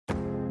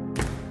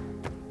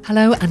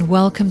Hello and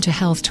welcome to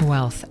Health to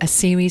Wealth, a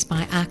series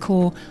by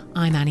Accor.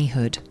 I'm Annie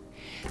Hood.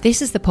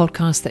 This is the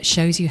podcast that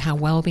shows you how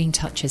well-being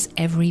touches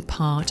every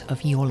part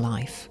of your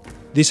life.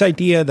 This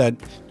idea that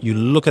you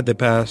look at the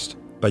past,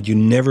 but you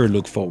never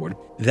look forward,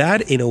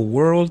 that in a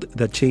world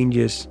that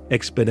changes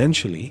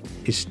exponentially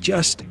is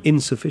just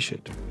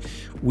insufficient.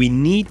 We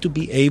need to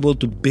be able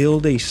to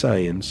build a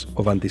science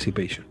of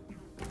anticipation.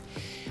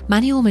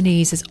 Manuel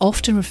Muniz is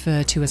often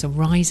referred to as a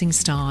rising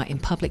star in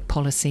public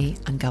policy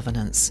and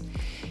governance.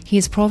 He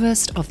is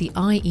provost of the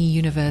IE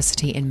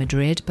University in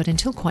Madrid, but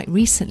until quite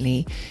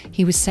recently,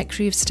 he was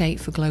Secretary of State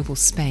for Global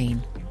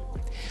Spain.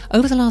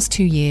 Over the last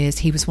 2 years,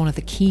 he was one of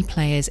the key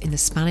players in the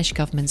Spanish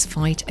government's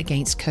fight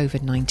against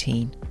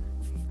COVID-19.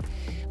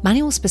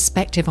 Manuel's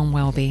perspective on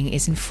well-being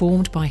is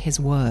informed by his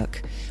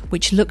work,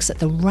 which looks at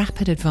the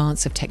rapid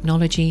advance of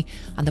technology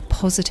and the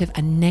positive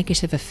and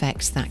negative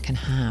effects that can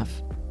have.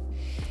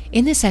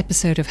 In this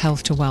episode of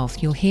Health to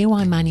Wealth, you'll hear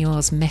why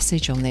Manuel's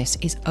message on this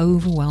is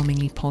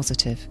overwhelmingly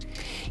positive.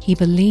 He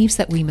believes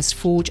that we must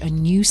forge a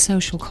new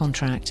social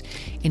contract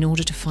in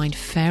order to find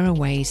fairer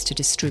ways to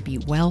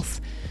distribute wealth,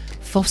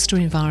 foster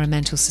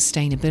environmental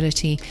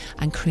sustainability,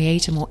 and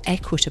create a more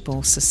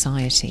equitable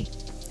society.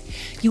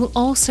 You will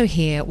also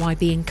hear why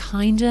being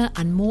kinder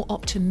and more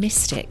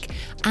optimistic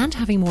and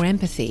having more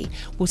empathy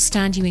will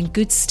stand you in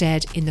good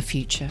stead in the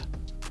future.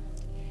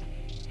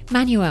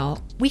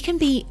 Manuel, we can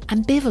be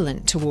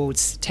ambivalent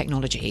towards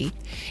technology.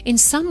 In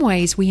some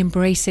ways, we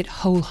embrace it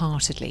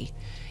wholeheartedly.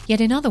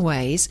 Yet in other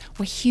ways,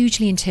 we're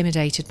hugely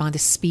intimidated by the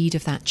speed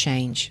of that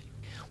change.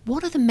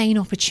 What are the main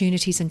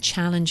opportunities and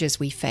challenges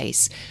we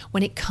face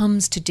when it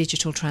comes to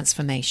digital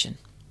transformation?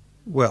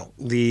 Well,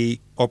 the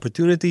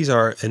opportunities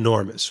are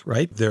enormous,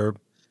 right? There are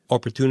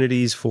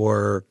opportunities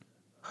for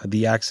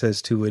the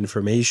access to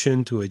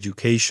information, to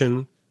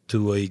education,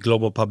 to a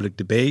global public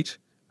debate.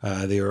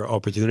 There are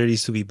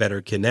opportunities to be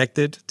better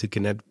connected, to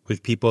connect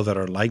with people that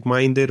are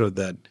like-minded or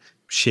that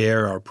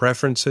share our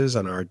preferences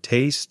and our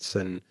tastes.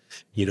 And,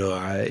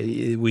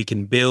 we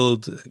can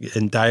build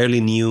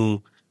entirely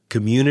new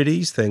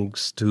communities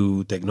thanks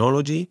to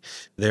technology.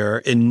 There are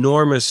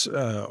enormous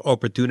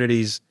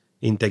opportunities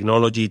in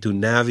technology to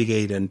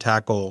navigate and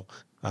tackle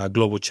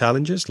global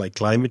challenges like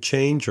climate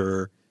change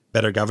or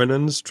better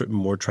governance,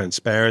 more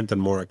transparent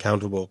and more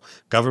accountable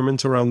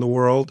governments around the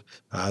world.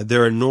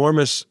 There are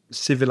enormous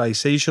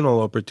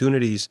civilizational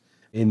opportunities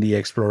in the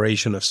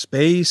exploration of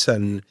space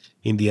and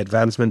in the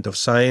advancement of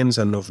science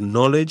and of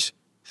knowledge,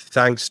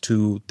 thanks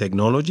to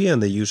technology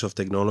and the use of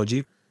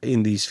technology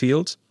in these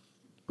fields.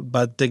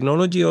 But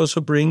technology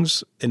also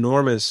brings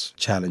enormous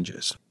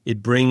challenges.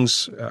 It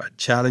brings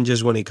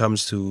challenges when it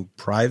comes to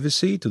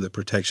privacy, to the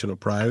protection of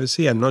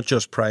privacy, and not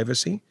just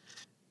privacy,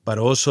 but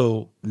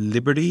also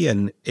liberty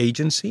and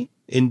agency,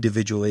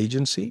 individual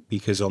agency,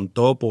 because on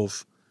top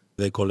of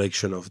the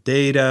collection of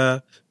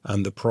data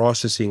and the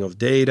processing of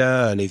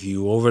data, and if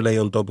you overlay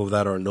on top of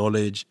that our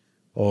knowledge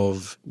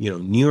of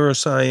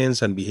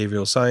neuroscience and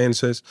behavioral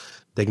sciences,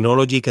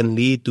 technology can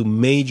lead to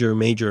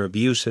major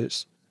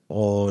abuses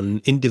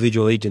on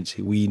individual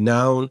agency. We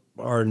now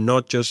are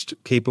not just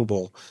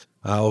capable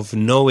of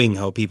knowing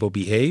how people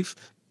behave,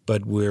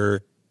 but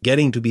we're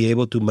getting to be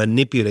able to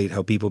manipulate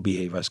how people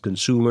behave as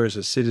consumers,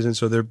 as citizens.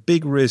 So there are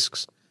big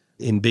risks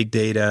in big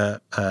data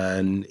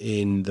and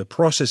in the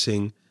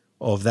processing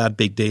of that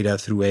big data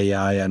through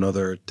AI and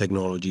other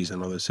technologies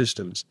and other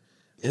systems.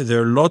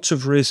 There are lots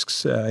of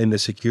risks in the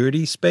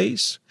security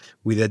space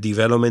with the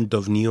development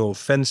of new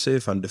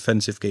offensive and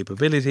defensive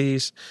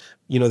capabilities.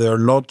 There are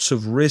lots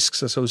of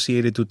risks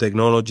associated to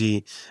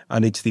technology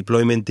and its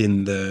deployment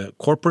in the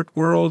corporate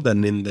world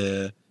and in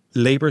the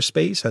labor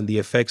space and the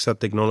effects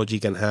that technology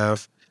can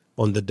have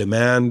on the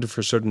demand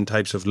for certain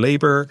types of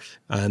labor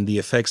and the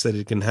effects that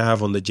it can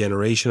have on the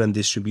generation and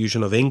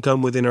distribution of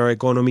income within our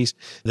economies.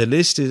 The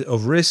list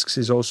of risks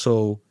is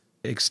also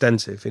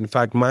extensive. In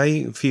fact,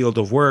 my field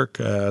of work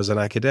as an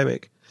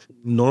academic,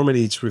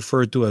 normally it's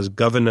referred to as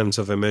governance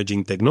of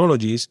emerging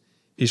technologies,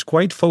 is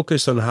quite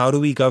focused on how do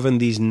we govern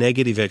these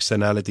negative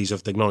externalities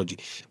of technology.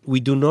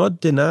 We do not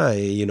deny,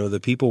 the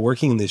people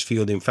working in this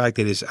field. In fact,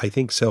 it is, I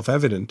think,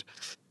 self-evident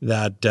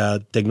that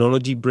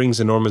technology brings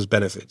enormous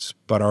benefits.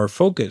 But our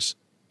focus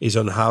is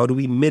on how do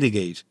we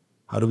mitigate,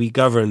 how do we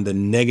govern the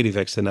negative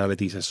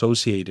externalities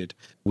associated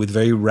with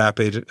very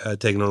rapid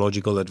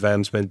technological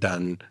advancement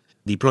and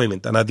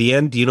deployment. And at the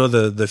end,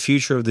 the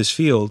future of this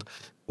field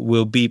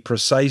will be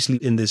precisely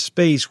in this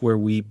space where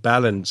we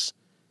balance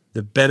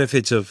the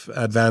benefits of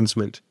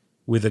advancement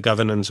with the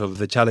governance of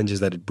the challenges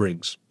that it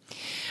brings.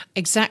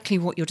 Exactly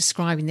what you're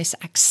describing, this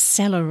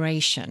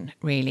acceleration,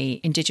 really,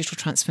 in digital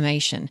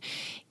transformation.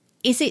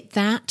 Is it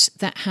that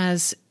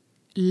has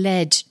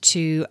led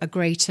to a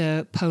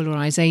greater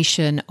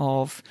polarization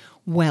of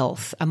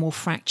wealth, a more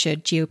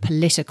fractured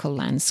geopolitical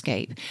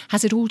landscape?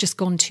 Has it all just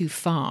gone too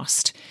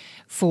fast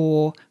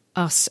for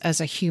us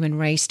as a human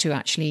race to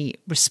actually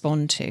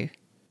respond to?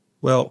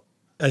 Well,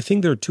 I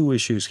think there are two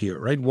issues here,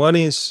 right? One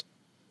is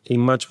a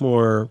much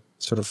more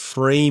sort of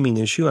framing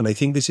issue, and I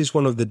think this is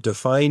one of the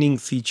defining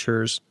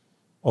features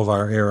of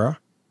our era,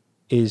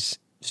 is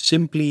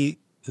simply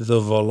the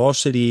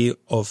velocity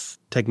of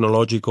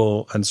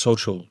technological and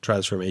social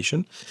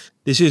transformation.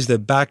 This is the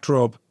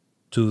backdrop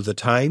to the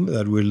time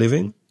that we're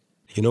living.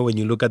 You know, when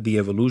you look at the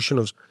evolution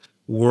of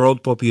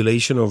world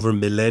population over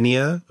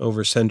millennia,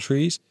 over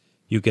centuries,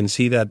 you can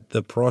see that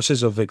the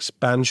process of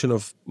expansion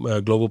of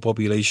global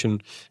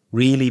population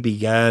really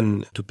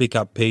began to pick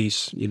up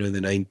pace, you know, in the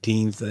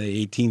 18th,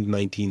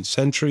 19th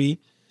century.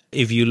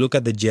 If you look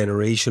at the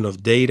generation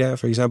of data,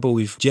 for example,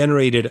 we've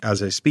generated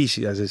as a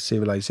species, as a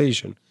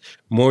civilization,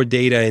 more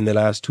data in the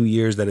last 2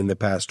 years than in the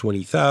past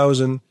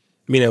 20,000.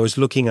 I mean, I was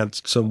looking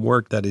at some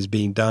work that is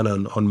being done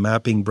on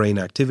mapping brain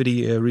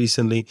activity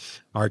recently.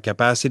 Our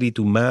capacity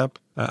to map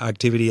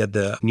activity at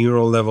the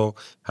neural level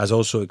has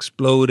also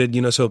exploded.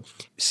 You know, so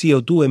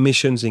CO2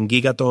 emissions in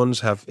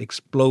gigatons have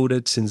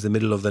exploded since the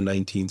middle of the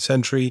 19th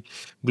century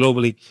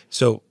globally.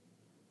 So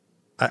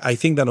I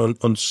think that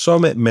on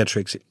some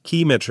metrics,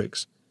 key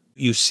metrics,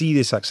 you see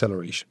this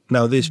acceleration.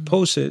 Now, this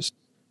poses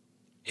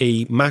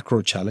a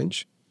macro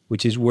challenge,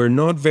 which is we're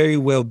not very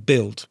well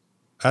built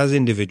as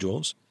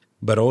individuals,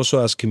 but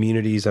also as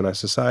communities and as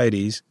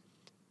societies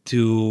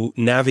to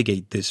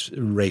navigate this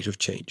rate of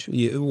change.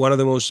 One of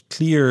the most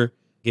clear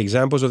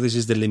examples of this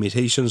is the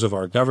limitations of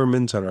our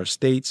governments and our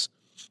states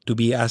to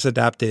be as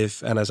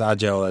adaptive and as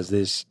agile as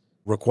this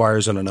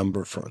requires on a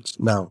number of fronts.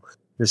 Now,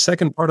 the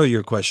second part of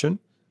your question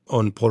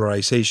on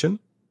polarization,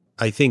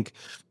 I think,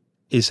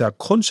 is a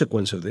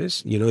consequence of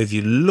this. You know, if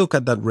you look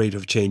at that rate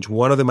of change,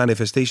 one of the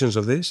manifestations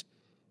of this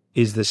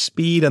is the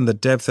speed and the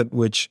depth at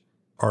which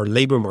our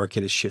labor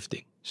market is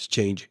shifting, it's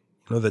changing.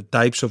 You know, the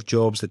types of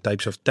jobs, the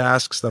types of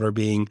tasks that are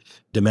being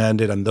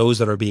demanded and those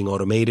that are being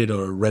automated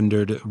or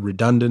rendered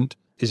redundant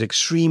is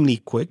extremely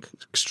quick,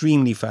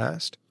 extremely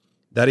fast.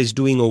 That is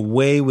doing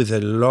away with a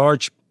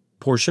large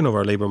portion of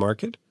our labor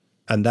market,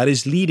 and that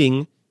is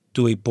leading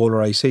to a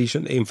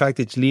polarization. In fact,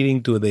 it's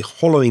leading to the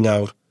hollowing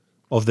out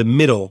of the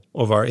middle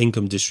of our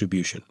income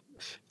distribution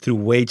through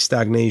wage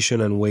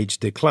stagnation and wage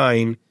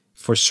decline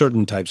for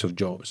certain types of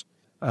jobs.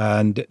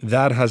 And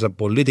that has a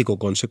political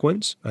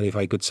consequence. And if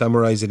I could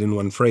summarize it in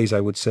one phrase,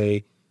 I would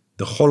say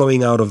the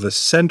hollowing out of the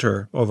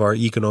center of our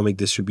economic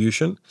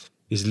distribution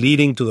is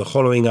leading to the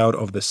hollowing out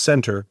of the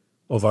center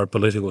of our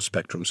political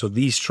spectrum. So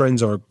these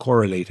trends are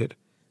correlated.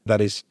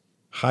 That is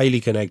highly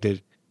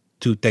connected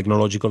to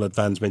technological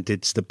advancement.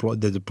 It's the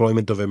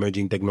deployment of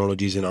emerging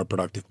technologies in our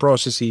productive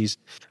processes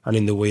and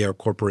in the way our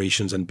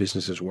corporations and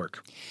businesses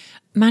work.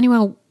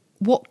 Manuel,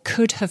 what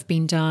could have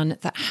been done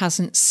that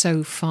hasn't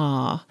so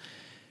far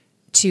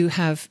to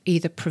have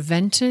either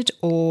prevented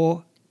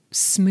or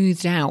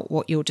smoothed out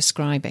what you're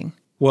describing?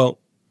 Well,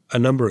 a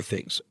number of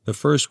things. The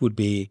first would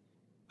be,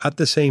 at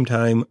the same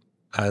time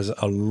as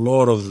a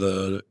lot of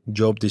the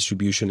job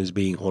distribution is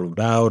being hollowed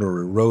out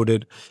or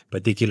eroded,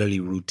 particularly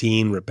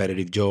routine,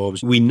 repetitive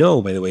jobs. We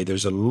know, by the way,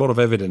 there's a lot of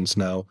evidence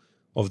now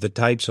of the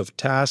types of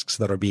tasks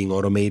that are being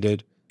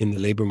automated in the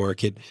labor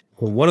market.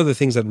 Well, one of the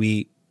things that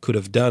we could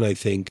have done, I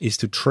think, is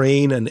to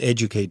train and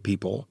educate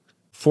people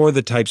for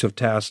the types of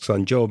tasks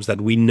and jobs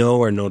that we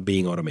know are not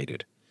being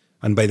automated.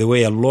 And by the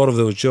way, a lot of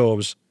those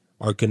jobs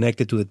are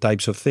connected to the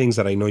types of things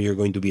that I know you're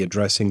going to be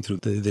addressing through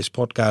this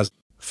podcast.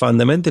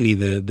 Fundamentally,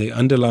 the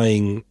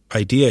underlying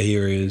idea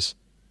here is,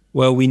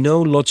 well, we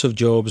know lots of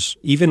jobs,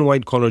 even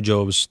white-collar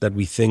jobs that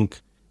we think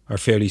are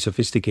fairly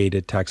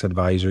sophisticated, tax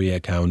advisory,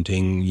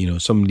 accounting, you know,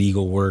 some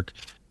legal work,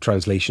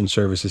 translation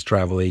services,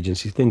 travel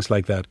agencies, things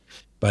like that,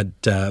 but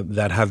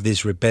that have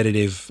this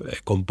repetitive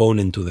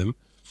component to them.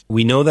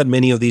 We know that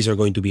many of these are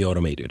going to be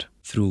automated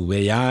through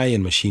AI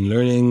and machine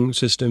learning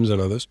systems and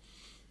others,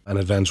 and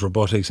advanced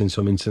robotics in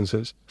some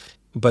instances.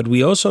 But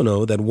we also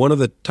know that one of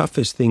the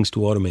toughest things to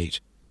automate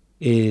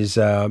is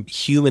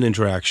human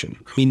interaction.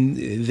 I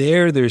mean,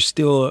 there's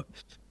still,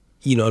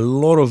 you know, a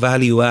lot of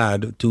value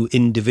add to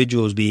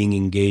individuals being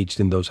engaged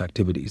in those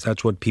activities.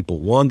 That's what people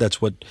want.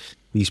 That's what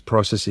these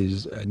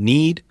processes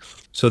need.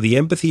 So the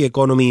empathy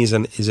economy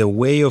is a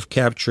way of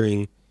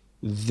capturing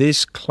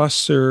this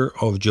cluster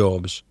of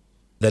jobs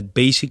that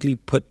basically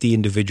put the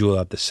individual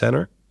at the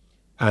center,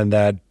 and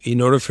that in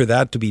order for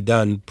that to be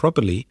done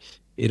properly,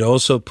 it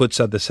also puts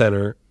at the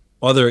center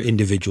other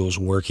individuals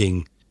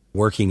working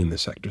in the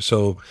sector.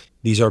 So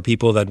these are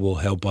people that will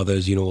help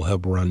others, you know, will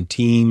help run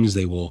teams.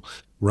 They will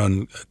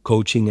run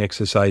coaching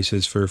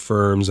exercises for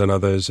firms and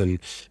others and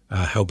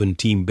help in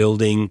team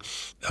building.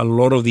 A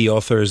lot of the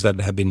authors that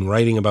have been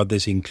writing about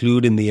this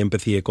include in the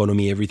empathy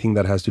economy everything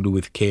that has to do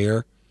with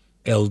care,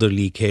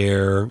 elderly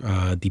care,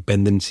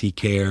 dependency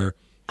care.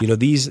 You know,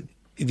 these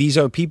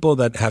are people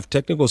that have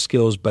technical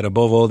skills, but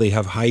above all, they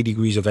have high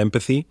degrees of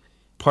empathy.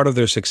 Part of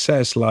their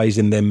success lies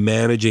in them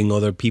managing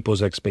other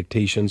people's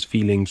expectations,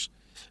 feelings,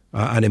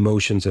 and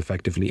emotions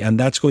effectively. And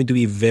that's going to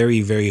be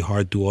very, very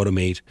hard to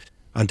automate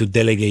and to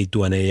delegate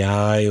to an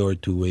AI or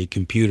to a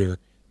computer.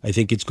 I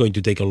think it's going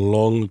to take a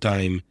long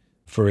time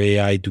for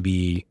AI to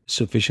be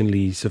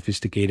sufficiently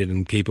sophisticated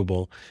and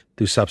capable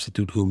to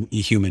substitute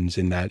humans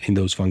in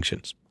those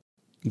functions.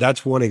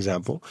 That's one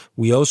example.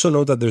 We also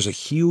know that there's a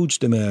huge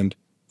demand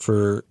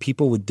for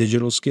people with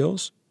digital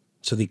skills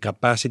So the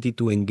capacity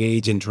to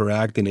engage,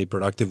 interact in a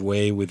productive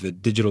way with the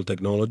digital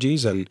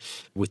technologies and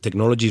with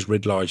technologies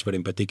writ large, but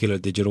in particular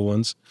digital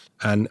ones.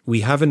 And we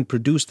haven't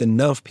produced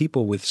enough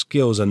people with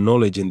skills and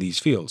knowledge in these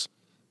fields.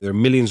 There are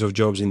millions of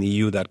jobs in the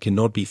EU that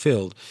cannot be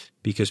filled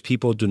because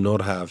people do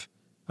not have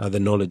the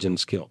knowledge and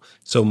skill.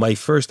 So my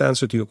first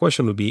answer to your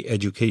question would be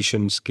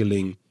education,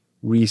 skilling,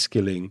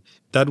 reskilling.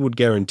 That would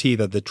guarantee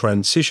that the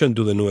transition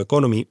to the new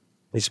economy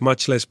is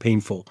much less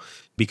painful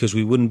because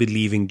we wouldn't be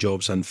leaving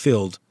jobs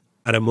unfilled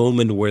at a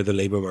moment where the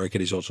labor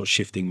market is also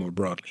shifting more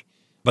broadly.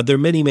 But there are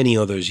many, many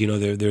others.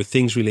 There are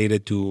things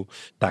related to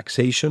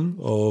taxation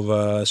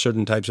of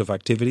certain types of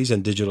activities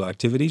and digital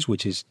activities,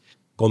 which is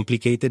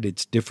complicated.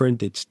 It's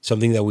different. It's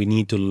something that we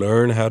need to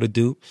learn how to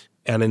do.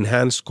 An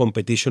enhanced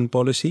competition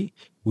policy.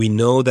 We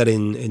know that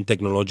in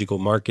technological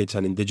markets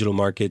and in digital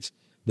markets,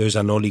 there's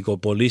an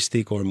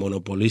oligopolistic or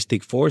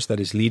monopolistic force that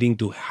is leading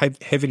to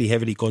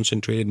heavily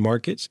concentrated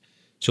markets.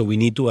 So we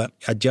need to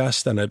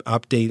adjust and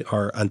update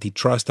our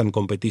antitrust and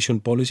competition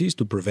policies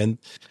to prevent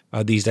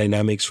these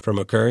dynamics from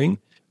occurring.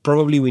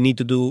 Probably we need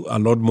to do a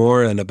lot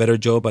more and a better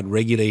job at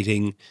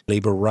regulating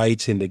labor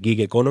rights in the gig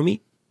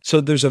economy.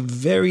 So there's a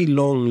very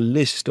long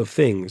list of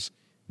things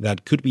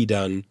that could be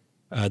done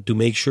to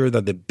make sure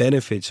that the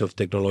benefits of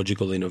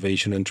technological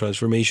innovation and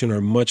transformation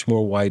are much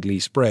more widely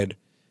spread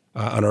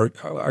and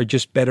are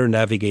just better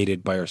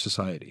navigated by our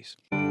societies.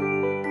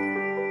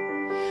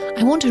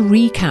 I want to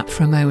recap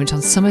for a moment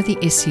on some of the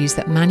issues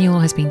that Manuel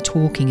has been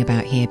talking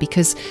about here,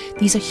 because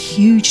these are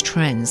huge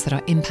trends that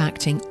are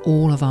impacting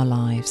all of our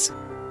lives.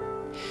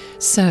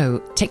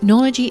 So,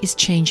 technology is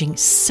changing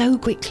so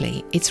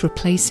quickly, it's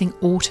replacing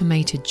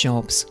automated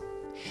jobs.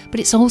 But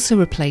it's also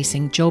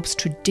replacing jobs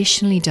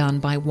traditionally done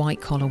by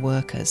white-collar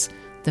workers,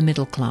 the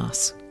middle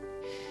class.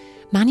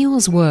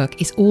 Manuel's work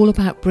is all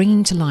about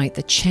bringing to light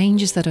the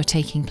changes that are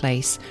taking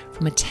place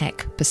from a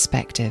tech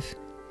perspective,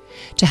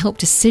 to help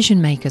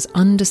decision makers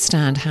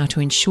understand how to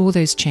ensure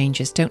those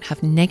changes don't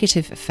have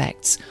negative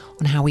effects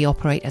on how we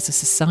operate as a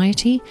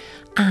society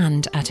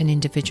and at an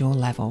individual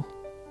level.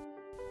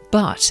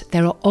 But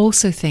there are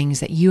also things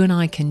that you and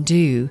I can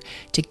do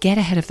to get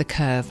ahead of the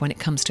curve when it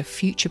comes to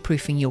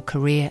future-proofing your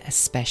career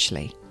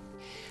especially.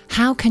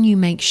 How can you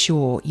make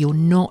sure you're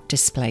not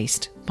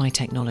displaced by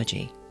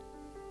technology?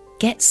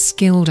 Get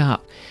skilled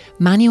up.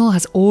 Manuel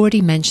has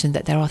already mentioned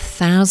that there are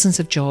thousands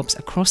of jobs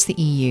across the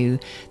EU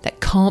that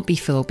can't be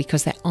filled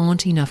because there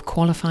aren't enough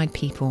qualified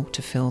people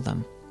to fill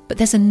them. But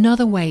there's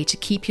another way to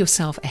keep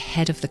yourself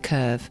ahead of the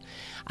curve,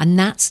 and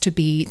that's to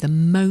be the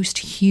most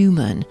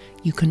human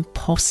you can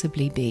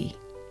possibly be.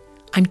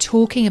 I'm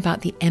talking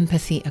about the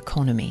empathy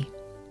economy.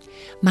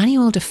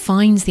 Manuel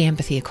defines the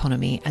empathy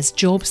economy as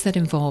jobs that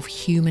involve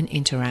human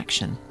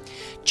interaction.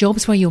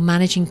 Jobs where you're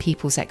managing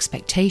people's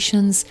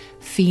expectations,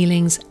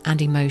 feelings,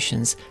 and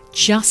emotions,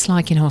 just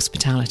like in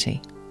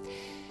hospitality.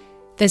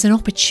 There's an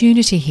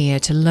opportunity here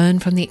to learn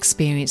from the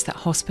experience that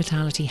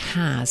hospitality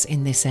has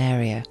in this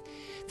area.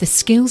 The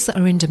skills that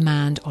are in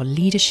demand are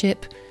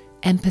leadership,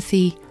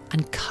 empathy,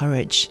 and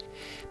courage,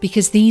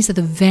 because these are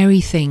the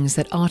very things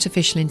that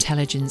artificial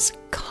intelligence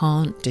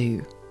can't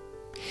do.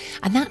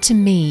 And that to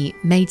me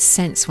made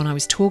sense when I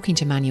was talking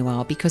to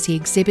Manuel, because he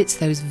exhibits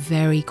those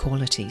very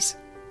qualities.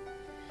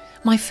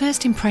 My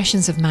first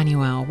impressions of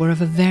Manuel were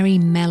of a very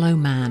mellow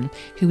man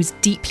who was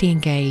deeply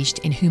engaged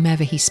in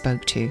whomever he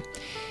spoke to.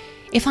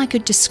 If I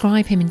could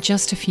describe him in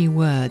just a few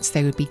words,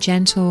 they would be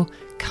gentle,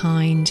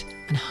 kind,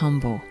 and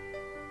humble.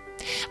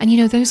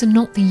 And those are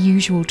not the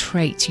usual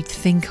traits you'd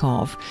think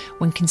of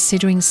when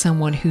considering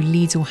someone who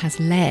leads or has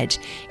led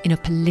in a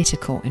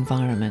political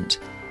environment.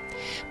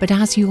 But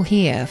as you'll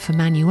hear, for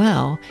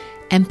Manuel,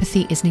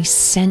 empathy is an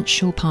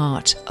essential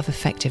part of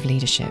effective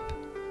leadership.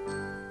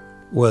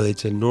 Well,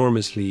 it's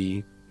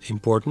enormously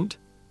important.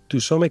 To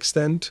some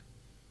extent,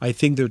 I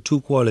think there are two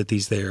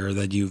qualities there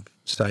that you've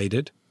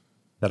cited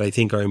that I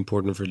think are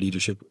important for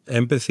leadership: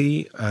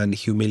 empathy and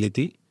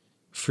humility,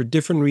 for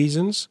different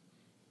reasons,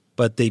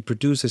 but they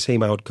produce the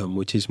same outcome,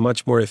 which is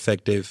much more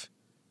effective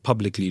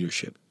public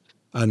leadership.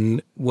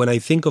 And when I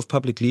think of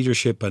public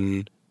leadership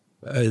and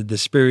the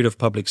spirit of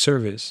public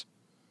service,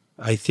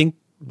 I think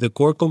the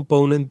core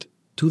component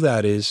to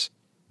that is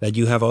that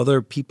you have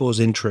other people's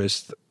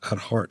interests at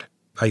heart.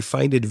 I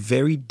find it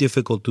very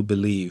difficult to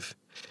believe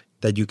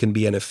that you can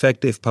be an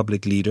effective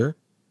public leader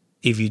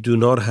if you do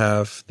not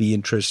have the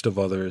interest of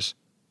others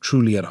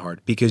truly at heart,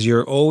 because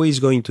you're always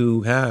going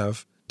to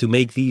have to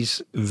make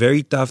these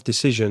very tough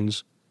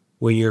decisions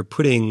when you're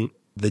putting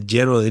the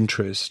general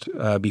interest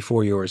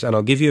before yours. And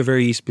I'll give you a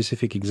very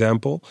specific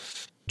example.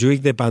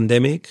 During the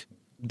pandemic,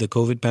 the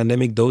COVID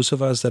pandemic, those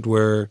of us that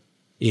were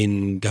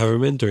in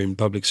government or in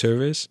public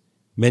service,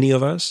 many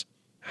of us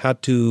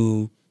had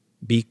to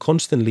be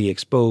constantly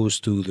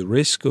exposed to the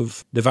risk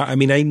of I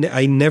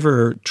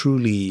never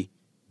truly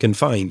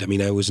confined.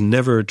 I was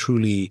never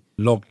truly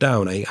locked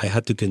down. I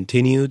had to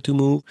continue to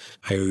move.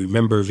 I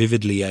remember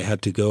vividly I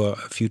had to go a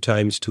few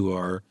times to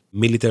our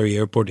military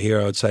airport here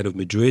outside of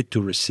Madrid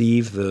to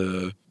receive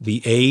the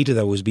aid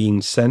that was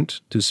being sent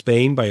to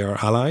Spain by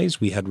our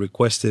allies. We had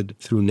requested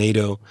through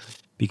NATO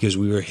because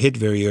we were hit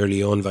very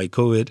early on by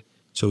COVID.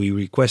 So we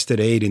requested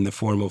aid in the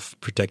form of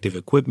protective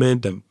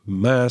equipment and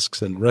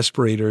masks and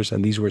respirators,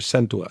 and these were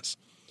sent to us.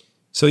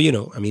 So,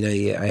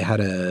 I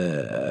had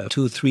a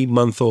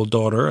 2-3-month-old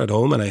daughter at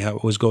home, and I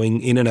was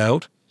going in and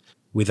out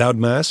without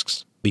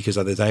masks because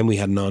at the time we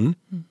had none.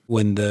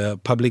 When the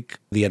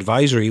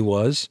advisory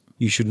was,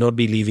 you should not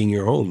be leaving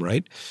your home,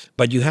 right?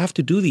 But you have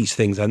to do these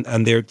things,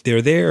 and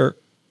they're there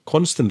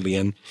constantly.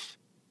 And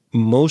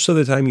most of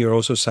the time, you're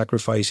also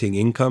sacrificing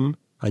income,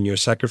 and you're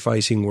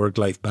sacrificing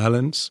work-life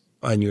balance,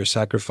 and you're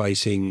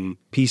sacrificing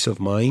peace of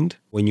mind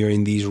when you're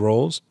in these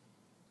roles.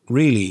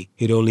 Really,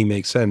 it only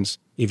makes sense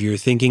if you're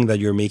thinking that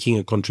you're making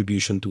a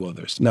contribution to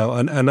others. Now,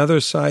 another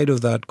side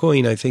of that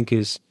coin, I think,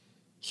 is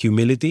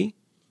humility.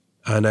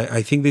 And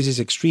I think this is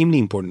extremely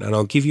important. And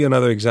I'll give you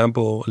another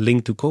example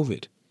linked to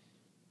COVID.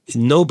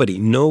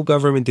 No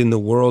government in the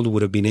world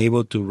would have been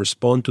able to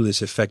respond to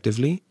this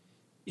effectively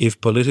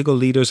if political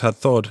leaders had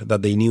thought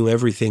that they knew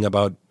everything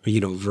about,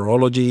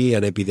 virology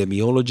and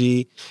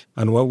epidemiology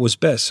and what was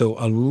best. So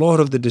a lot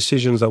of the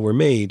decisions that were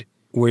made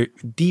were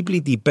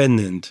deeply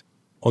dependent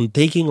on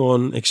taking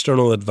on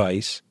external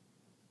advice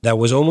that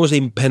was almost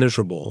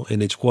impenetrable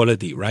in its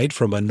quality, right,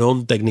 from a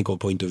non-technical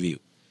point of view.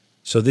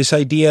 So this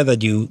idea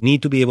that you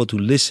need to be able to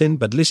listen,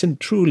 but listen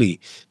truly,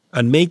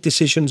 and make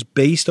decisions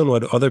based on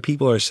what other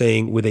people are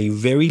saying with a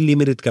very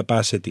limited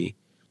capacity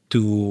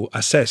to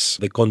assess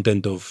the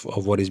content of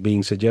what is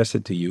being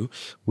suggested to you,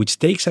 which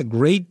takes a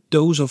great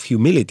dose of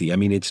humility. I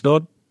mean, it's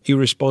not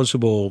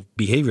irresponsible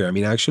behavior. I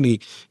mean,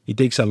 actually, it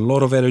takes a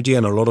lot of energy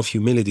and a lot of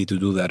humility to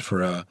do that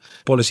for a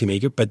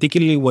policymaker,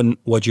 particularly when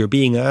what you're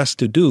being asked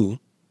to do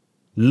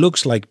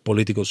looks like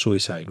political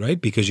suicide,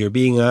 right? Because you're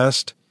being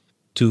asked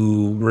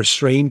to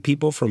restrain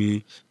people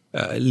from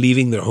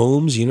leaving their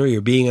homes.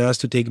 You're being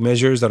asked to take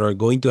measures that are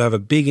going to have a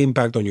big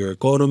impact on your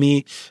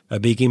economy, a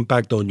big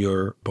impact on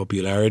your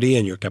popularity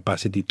and your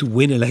capacity to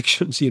win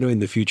elections, in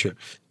the future.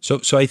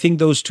 So I think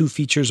those two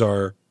features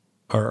are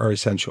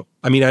essential.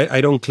 I mean,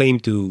 I don't claim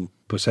to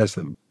possess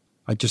them.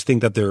 I just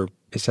think that they're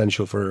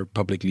essential for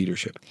public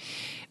leadership.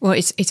 Well,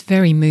 it's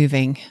very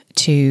moving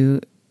to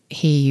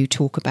hear you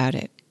talk about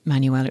it,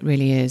 Manuel. It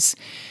really is.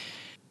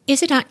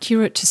 Is it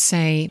accurate to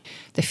say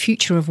the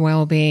future of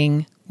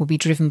well-being will be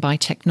driven by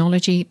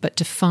technology but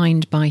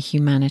defined by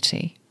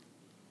humanity?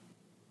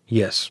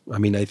 Yes. I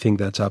mean, I think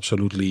that's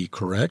absolutely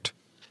correct.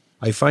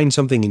 I find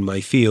something in my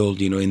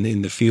field,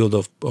 in the field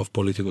of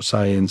political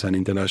science and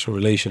international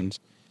relations,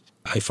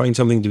 I find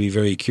something to be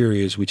very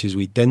curious, which is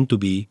we tend to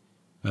be,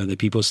 the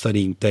people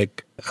studying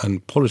tech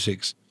and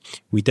politics,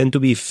 we tend to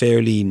be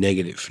fairly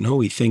negative. No,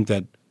 we think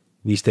that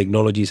these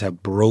technologies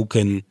have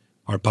broken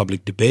our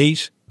public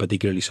debate,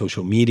 particularly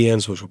social media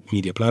and social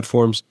media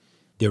platforms.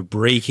 They're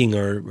breaking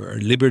our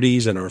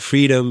liberties and our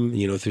freedom,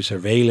 through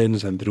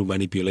surveillance and through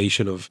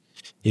manipulation of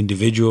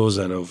individuals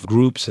and of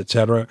groups,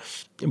 etc.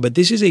 But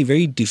this is a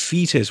very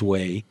defeatist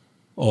way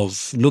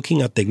of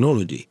looking at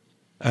technology.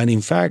 And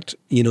in fact,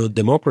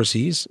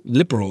 democracies,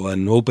 liberal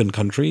and open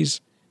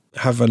countries,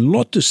 have a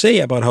lot to say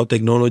about how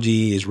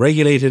technology is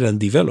regulated and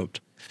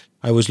developed.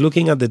 I was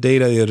looking at the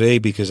data the other day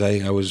because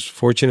I was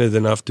fortunate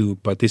enough to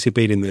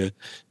participate in the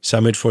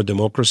Summit for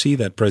Democracy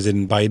that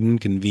President Biden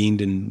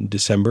convened in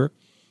December.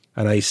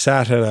 And I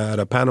sat at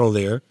a panel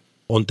there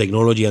on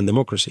technology and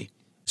democracy.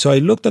 So I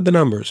looked at the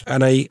numbers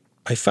and I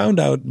found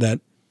out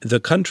that the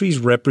countries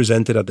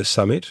represented at the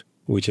summit,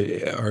 which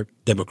are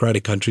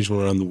democratic countries from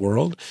around the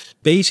world,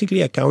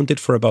 basically accounted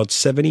for about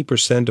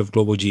 70% of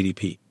global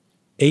GDP.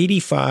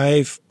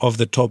 85 of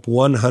the top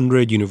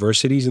 100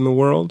 universities in the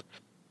world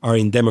are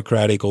in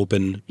democratic,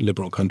 open,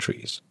 liberal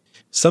countries.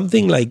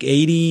 Something like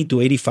 80 to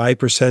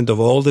 85% of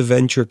all the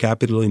venture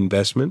capital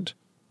investment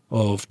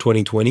of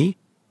 2020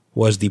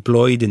 was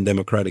deployed in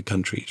democratic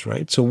countries,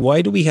 right? So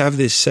why do we have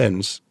this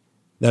sense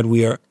that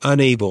we are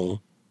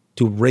unable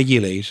to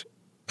regulate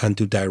and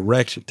to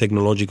direct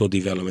technological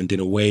development in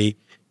a way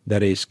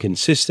that is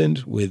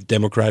consistent with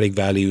democratic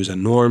values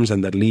and norms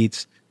and that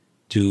leads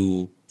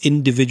to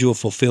individual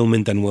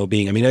fulfillment and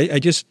well-being? I mean,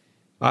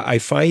 I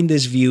find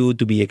this view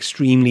to be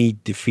extremely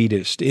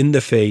defeatist in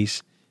the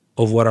face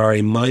of what are,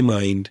 in my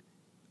mind,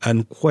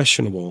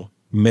 unquestionable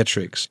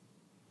metrics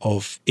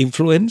of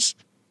influence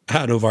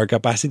and of our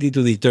capacity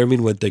to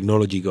determine where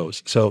technology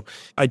goes. So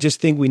I just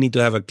think we need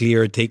to have a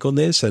clear take on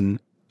this and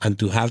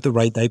to have the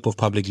right type of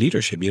public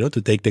leadership,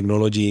 to take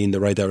technology in the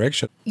right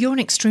direction. You're an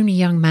extremely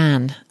young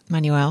man,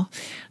 Manuel,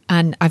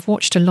 and I've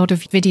watched a lot of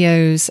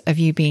videos of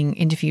you being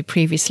interviewed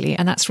previously,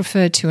 and that's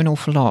referred to an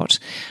awful lot,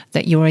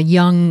 that you're a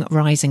young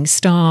rising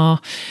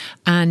star,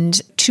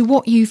 and to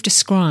what you've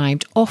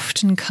described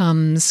often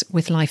comes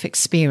with life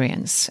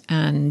experience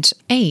and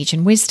age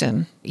and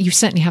wisdom. You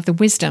certainly have the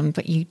wisdom,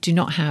 but you do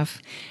not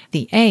have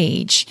the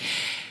age.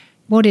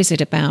 What is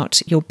it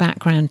about your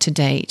background to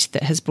date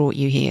that has brought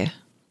you here?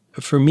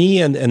 For me,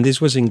 and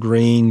this was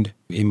ingrained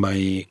in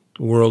my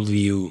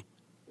worldview,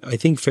 I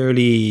think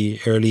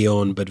fairly early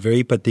on, but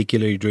very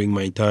particularly during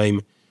my time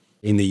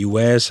in the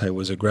US. I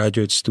was a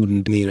graduate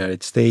student in the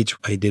United States.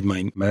 I did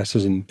my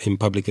master's in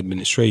public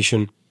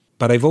administration.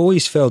 But I've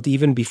always felt,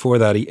 even before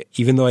that,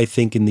 even though I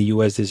think in the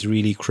US this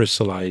really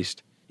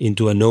crystallized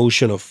into a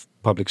notion of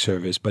public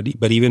service, but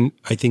even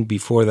I think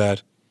before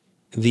that,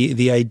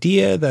 the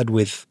idea that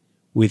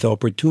with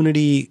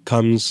opportunity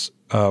comes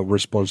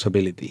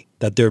responsibility,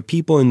 that there are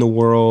people in the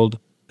world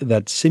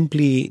that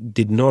simply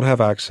did not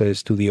have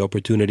access to the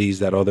opportunities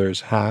that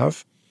others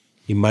have.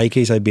 In my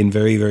case, I've been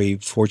very, very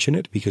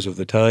fortunate because of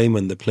the time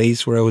and the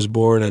place where I was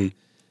born and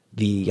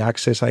the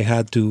access I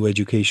had to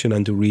education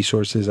and to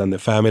resources and the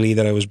family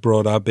that I was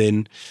brought up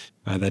in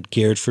that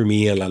cared for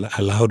me and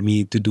allowed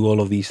me to do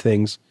all of these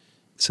things.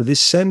 So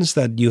this sense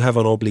that you have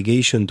an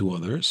obligation to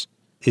others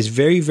is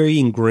very, very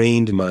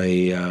ingrained in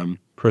my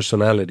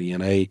personality.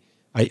 And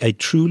I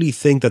truly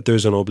think that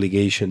there's an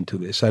obligation to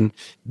this. And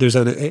there's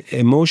an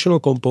emotional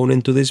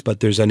component to this,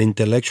 but there's an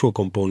intellectual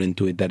component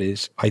to it that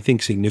is, I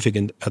think,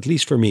 significant, at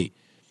least for me.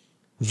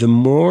 The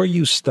more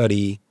you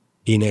study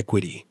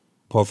inequity,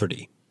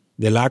 poverty,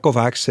 the lack of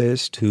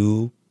access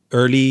to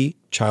early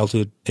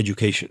childhood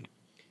education,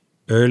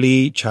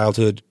 early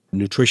childhood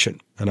nutrition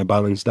and a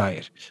balanced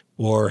diet,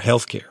 or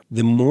healthcare,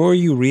 the more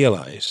you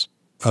realize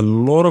a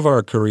lot of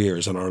our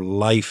careers and our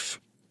life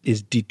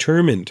is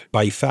determined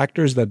by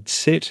factors that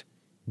sit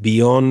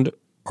beyond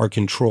our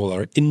control,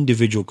 our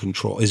individual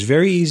control. It's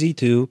very easy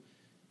to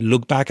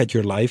look back at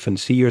your life and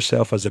see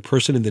yourself as the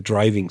person in the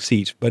driving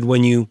seat. But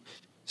when you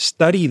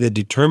study the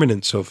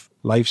determinants of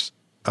life's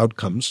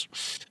outcomes,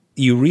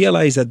 you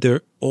realize that there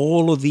are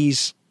all of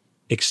these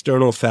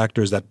external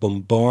factors that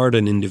bombard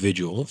an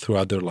individual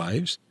throughout their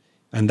lives,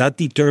 and that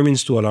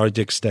determines to a large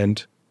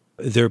extent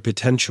their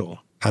potential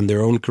and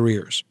their own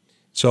careers.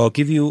 So I'll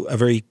give you a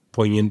very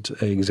poignant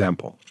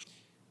example.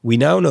 We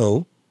now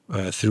know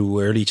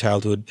through early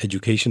childhood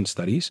education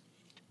studies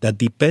that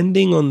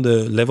depending on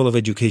the level of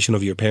education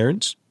of your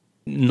parents,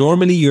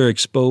 normally you're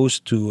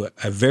exposed to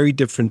a very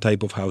different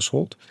type of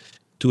household,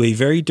 to a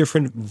very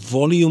different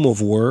volume of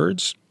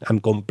words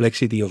and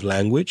complexity of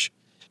language.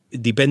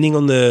 Depending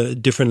on the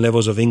different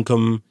levels of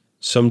income,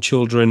 some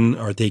children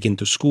are taken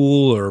to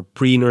school or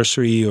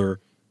pre-nursery or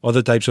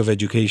other types of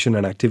education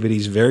and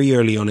activities very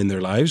early on in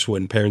their lives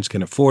when parents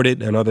can afford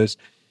it, and others.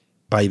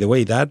 By the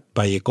way, that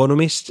by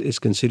economists is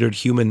considered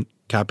human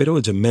capital.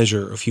 It's a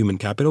measure of human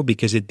capital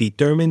because it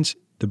determines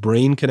the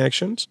brain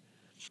connections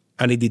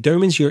and it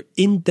determines your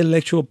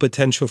intellectual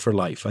potential for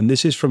life. And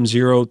this is from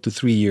 0 to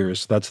 3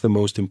 years. That's the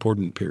most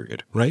important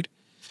period, right?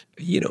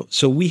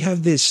 So we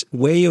have this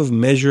way of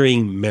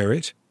measuring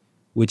merit,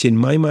 which in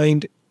my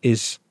mind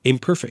is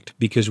imperfect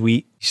because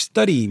we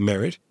study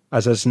merit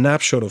as a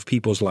snapshot of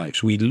people's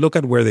lives. We look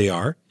at where they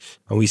are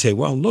and we say,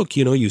 well, look,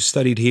 you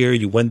studied here,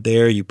 you went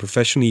there, you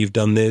professionally, you've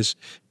done this,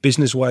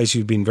 business-wise,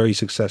 you've been very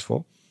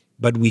successful.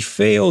 But we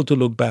fail to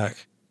look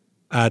back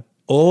at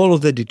all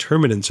of the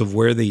determinants of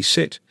where they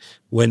sit,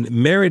 when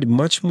merit,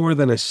 much more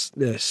than a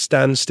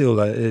standstill,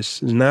 a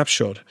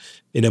snapshot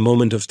in a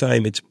moment of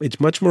time, it's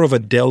much more of a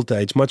delta,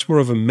 it's much more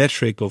of a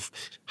metric of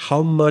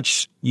how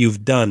much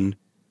you've done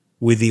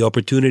with the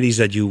opportunities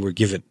that you were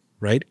given,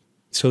 right?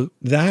 So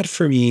that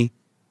for me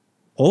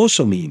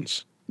also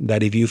means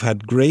that if you've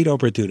had great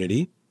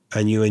opportunity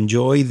and you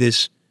enjoy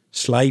this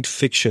slight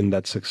fiction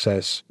that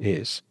success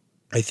is,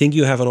 I think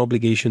you have an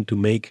obligation to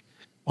make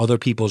other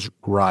people's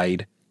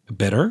ride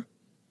better,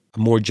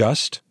 more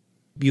just.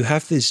 You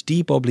have this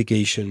deep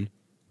obligation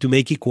to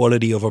make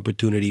equality of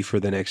opportunity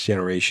for the next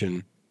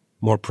generation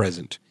more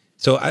present.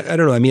 So I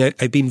don't know. I mean,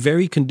 I've been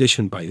very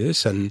conditioned by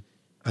this, and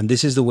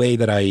this is the way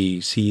that I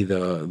see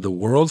the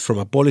world from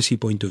a policy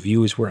point of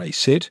view is where I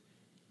sit,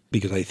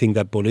 because I think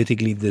that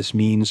politically this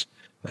means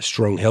a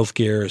strong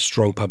healthcare, a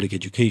strong public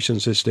education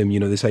system,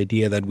 this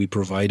idea that we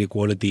provide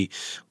equality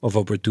of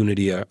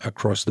opportunity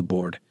across the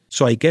board.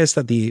 So I guess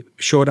that the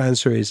short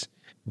answer is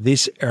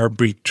this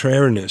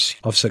arbitrariness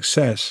of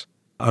success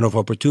and of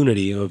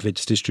opportunity, of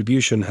its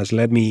distribution, has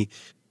led me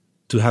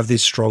to have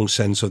this strong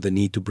sense of the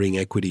need to bring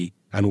equity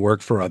and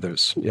work for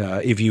others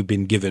if you've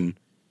been given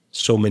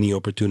so many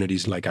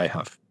opportunities like I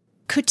have.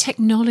 Could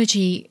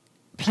technology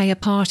play a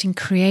part in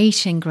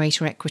creating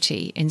greater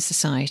equity in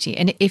society?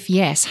 And if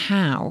yes,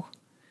 how?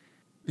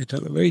 It's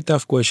a very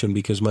tough question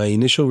because my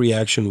initial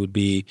reaction would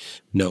be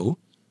no.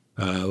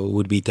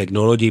 Would be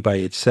technology by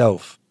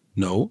itself?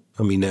 No.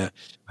 I mean,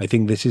 I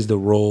think this is the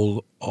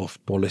role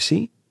of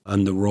policy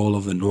and the role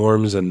of the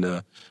norms and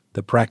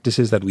the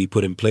practices that we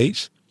put in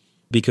place.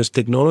 Because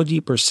technology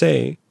per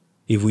se,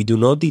 if we do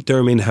not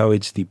determine how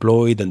it's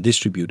deployed and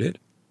distributed,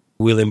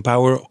 will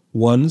empower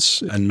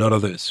ones and not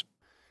others.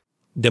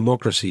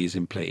 Democracy is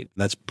in play.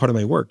 That's part of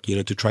my work,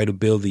 to try to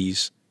build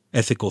these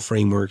ethical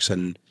frameworks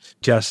and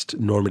just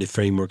normative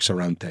frameworks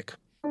around tech.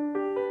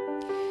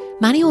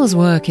 Manuel's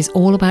work is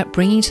all about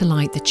bringing to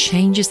light the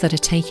changes that are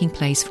taking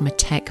place from a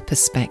tech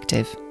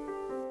perspective,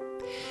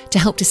 to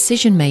help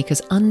decision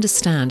makers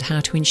understand how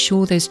to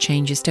ensure those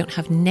changes don't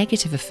have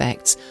negative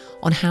effects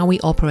on how we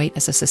operate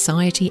as a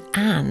society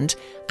and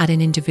at an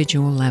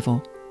individual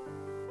level.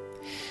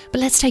 But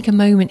let's take a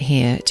moment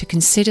here to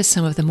consider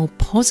some of the more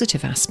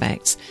positive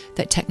aspects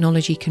that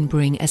technology can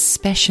bring,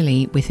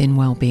 especially within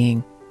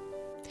well-being.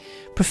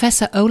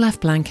 Professor Olaf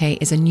Blanke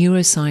is a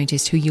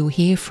neuroscientist who you'll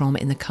hear from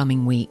in the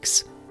coming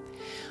weeks.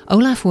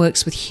 Olaf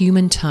works with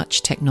human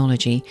touch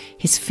technology.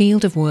 His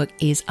field of work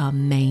is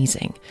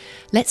amazing.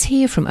 Let's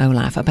hear from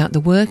Olaf about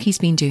the work he's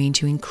been doing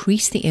to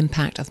increase the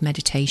impact of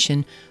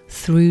meditation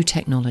through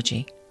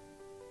technology.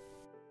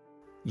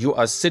 You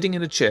are sitting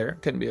in a chair,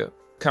 can be a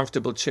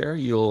comfortable chair.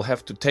 You'll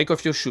have to take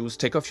off your shoes,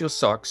 take off your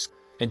socks,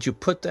 and you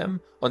put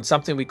them on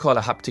something we call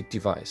a haptic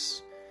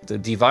device. The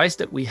device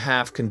that we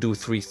have can do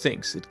three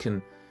things. It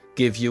can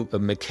give you a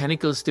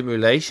mechanical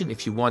stimulation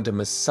if you want a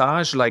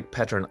massage-like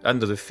pattern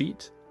under the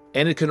feet,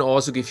 and it can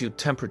also give you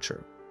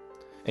temperature.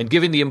 And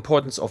given the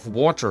importance of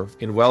water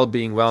in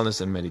well-being, wellness,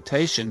 and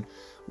meditation,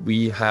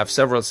 we have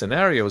several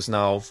scenarios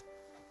now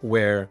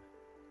where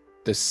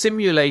the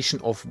simulation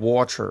of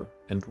water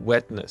and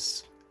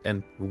wetness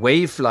and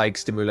wave-like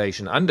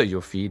stimulation under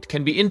your feet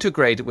can be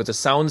integrated with a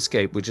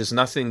soundscape, which is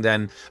nothing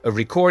than a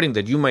recording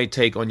that you may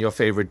take on your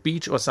favorite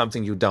beach or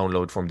something you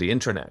download from the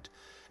internet.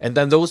 And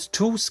then those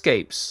two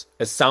scapes,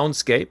 a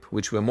soundscape,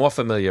 which we're more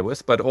familiar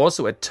with, but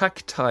also a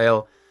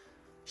tactile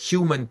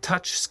human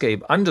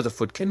touchscape under the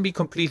foot, can be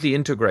completely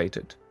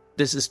integrated.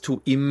 This is to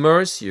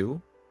immerse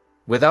you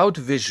without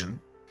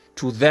vision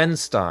to then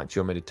start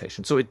your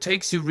meditation. So it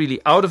takes you really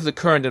out of the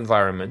current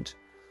environment,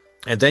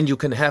 and then you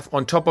can have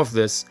on top of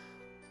this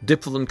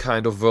different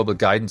kind of verbal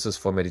guidances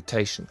for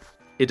meditation.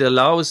 It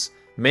allows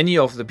many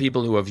of the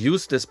people who have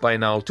used this by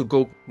now to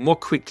go more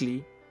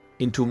quickly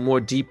into more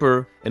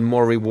deeper and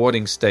more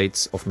rewarding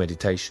states of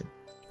meditation.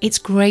 It's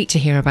great to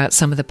hear about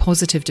some of the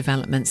positive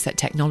developments that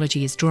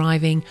technology is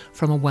driving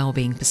from a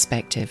well-being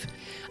perspective.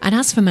 And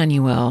as for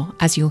Manuel,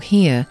 as you'll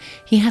hear,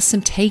 he has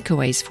some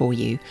takeaways for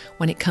you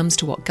when it comes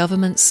to what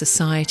governments,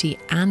 society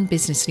and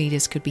business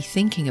leaders could be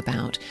thinking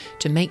about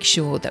to make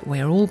sure that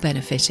we're all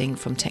benefiting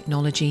from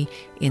technology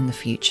in the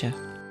future.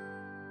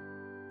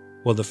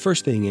 Well, the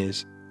first thing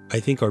is,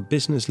 I think our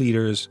business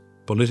leaders,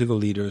 political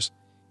leaders,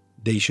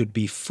 they should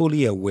be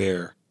fully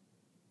aware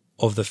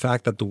of the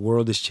fact that the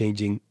world is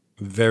changing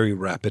very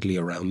rapidly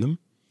around them.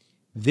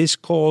 This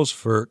calls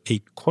for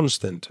a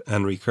constant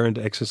and recurrent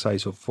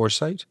exercise of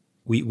foresight.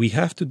 We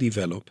have to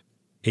develop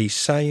a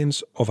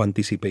science of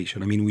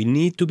anticipation. I mean, we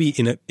need to be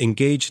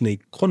engaged in a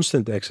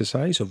constant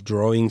exercise of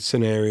drawing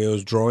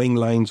scenarios, drawing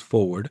lines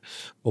forward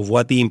of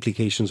what the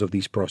implications of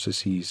these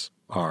processes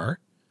are.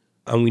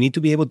 And we need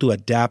to be able to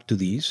adapt to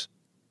these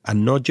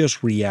and not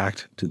just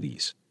react to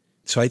these.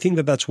 So I think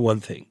that that's one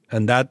thing.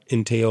 And that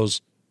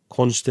entails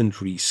constant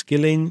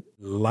reskilling,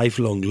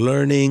 lifelong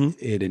learning.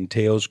 It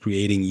entails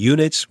creating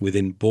units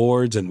within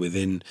boards and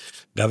within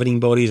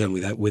governing bodies and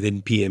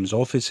within PM's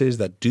offices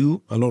that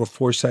do a lot of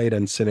foresight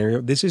and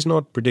scenario. This is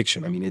not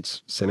prediction. I mean,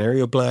 it's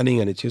scenario planning,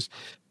 and it's just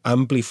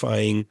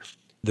amplifying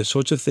the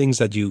sorts of things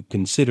that you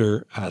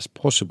consider as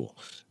possible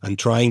and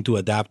trying to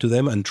adapt to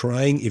them, and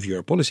trying, if you're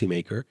a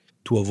policymaker,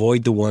 to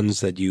avoid the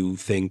ones that you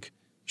think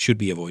should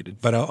be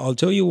avoided. But I'll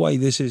tell you why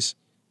this is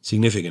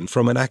significant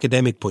from an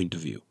academic point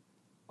of view.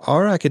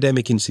 Our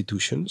academic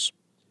institutions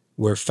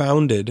were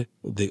founded,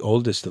 the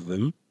oldest of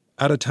them,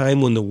 at a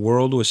time when the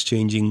world was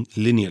changing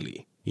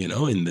linearly, in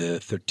the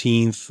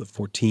 13th,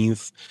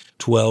 14th,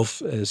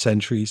 12th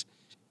centuries,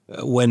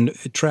 when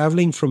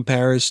traveling from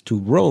Paris to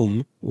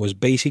Rome was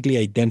basically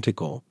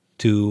identical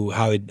to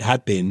how it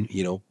had been,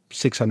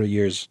 600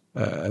 years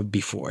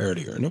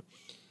earlier. No?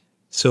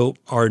 So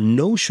our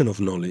notion of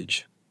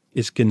knowledge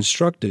is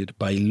constructed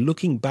by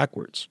looking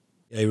backwards.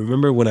 I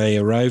remember when I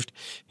arrived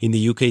in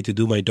the UK to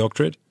do my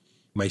doctorate,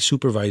 my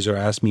supervisor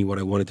asked me what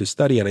I wanted to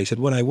study. And I said,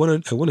 well, I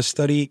want to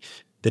study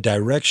the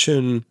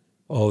direction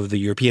of the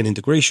European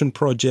integration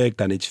project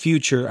and its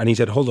future. And he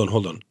said, hold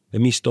on.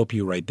 Let me stop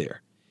you right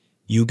there.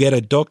 You get a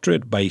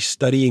doctorate by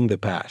studying the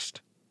past.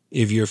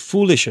 If you're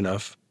foolish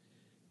enough,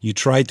 you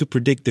try to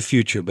predict the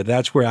future, but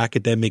that's where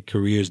academic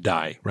careers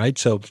die, right?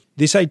 So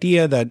this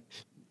idea that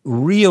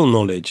real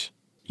knowledge,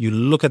 you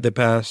look at the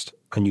past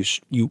and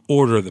you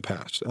order the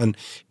past. And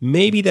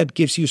maybe that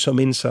gives you some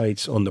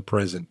insights on the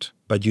present,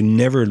 but you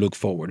never look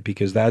forward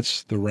because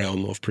that's the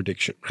realm of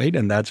prediction, right?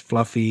 And that's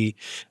fluffy,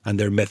 and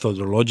there are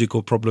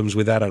methodological problems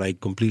with that, and I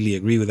completely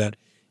agree with that.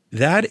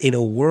 That in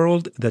a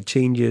world that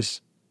changes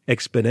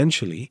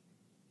exponentially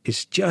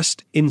is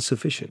just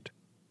insufficient.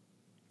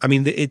 I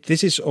mean,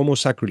 this is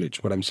almost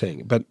sacrilege, what I'm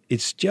saying, but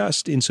it's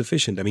just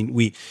insufficient. I mean,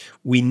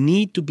 we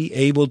need to be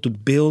able to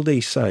build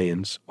a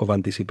science of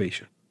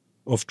anticipation,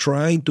 of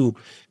trying to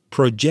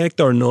project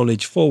our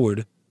knowledge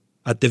forward,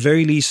 at the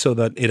very least, so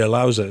that it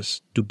allows us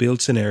to build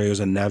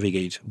scenarios and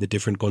navigate the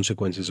different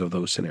consequences of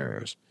those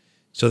scenarios.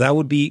 So that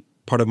would be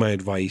part of my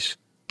advice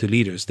to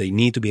leaders. They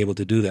need to be able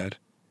to do that.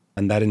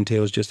 And that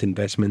entails just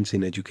investments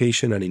in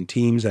education and in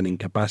teams and in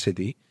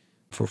capacity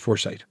for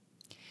foresight.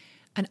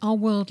 And are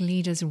world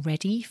leaders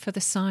ready for the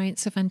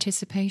science of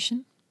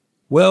anticipation?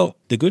 Well,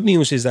 the good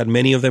news is that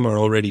many of them are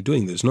already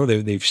doing this. No,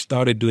 they've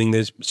started doing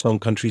this. Some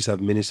countries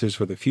have ministers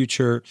for the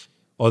future.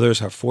 Others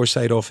have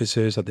foresight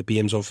offices at the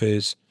PM's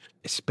office.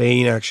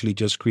 Spain actually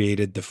just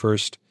created the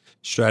first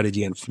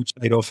strategy and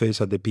foresight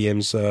office at the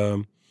PM's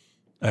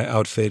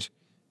outfit.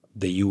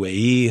 The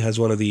UAE has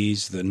one of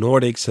these. The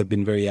Nordics have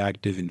been very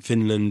active in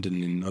Finland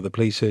and in other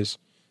places.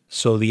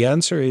 So the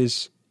answer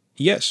is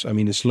yes. I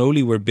mean,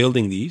 slowly we're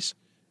building these.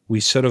 We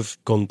sort of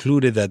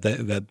concluded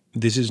that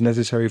this is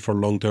necessary for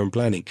long-term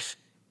planning,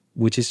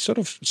 which is sort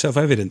of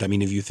self-evident. I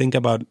mean, if you think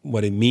about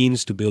what it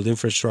means to build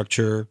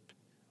infrastructure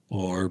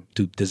or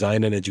to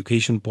design an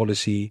education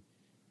policy,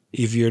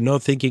 if you're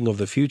not thinking of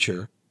the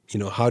future,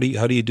 how do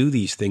you do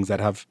these things that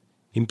have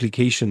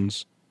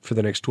implications for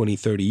the next 20,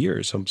 30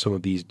 years, some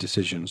of these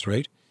decisions,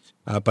 right?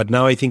 But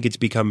now I think it's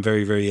become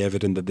very, very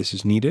evident that this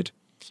is needed,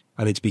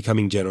 and it's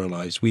becoming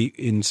generalized.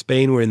 In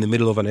Spain, we're in the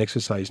middle of an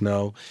exercise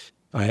now.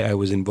 I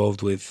was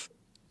involved with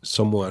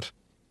somewhat.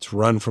 It's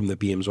run from the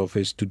PM's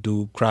office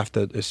to craft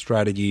a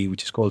strategy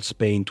which is called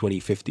Spain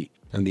 2050.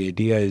 And the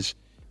idea is,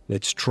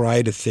 let's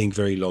try to think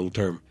very long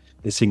term.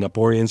 The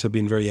Singaporeans have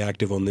been very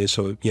active on this.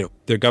 So,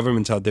 there are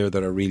governments out there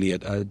that are really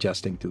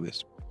adjusting to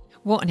this.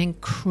 What an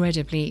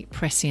incredibly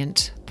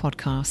prescient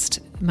podcast.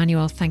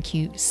 Manuel, thank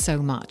you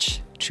so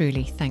much.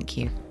 Truly, thank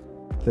you.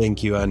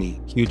 Thank you,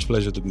 Annie. Huge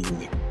pleasure to be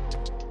with you.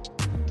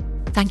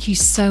 Thank you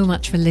so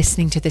much for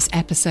listening to this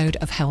episode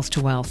of Health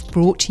to Wealth,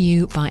 brought to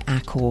you by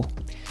Accor.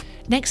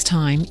 Next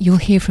time, you'll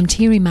hear from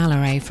Thierry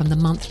Malloret from the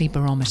Monthly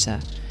Barometer.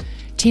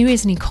 Thierry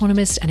is an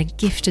economist and a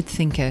gifted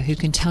thinker who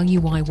can tell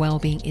you why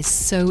well-being is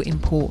so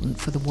important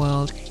for the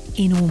world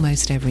in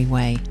almost every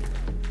way.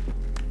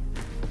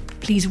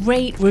 Please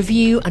rate,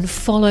 review and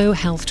follow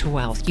Health to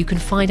Wealth. You can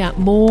find out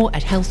more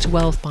at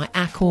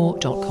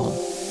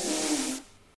healthtowealthbyaccor.com.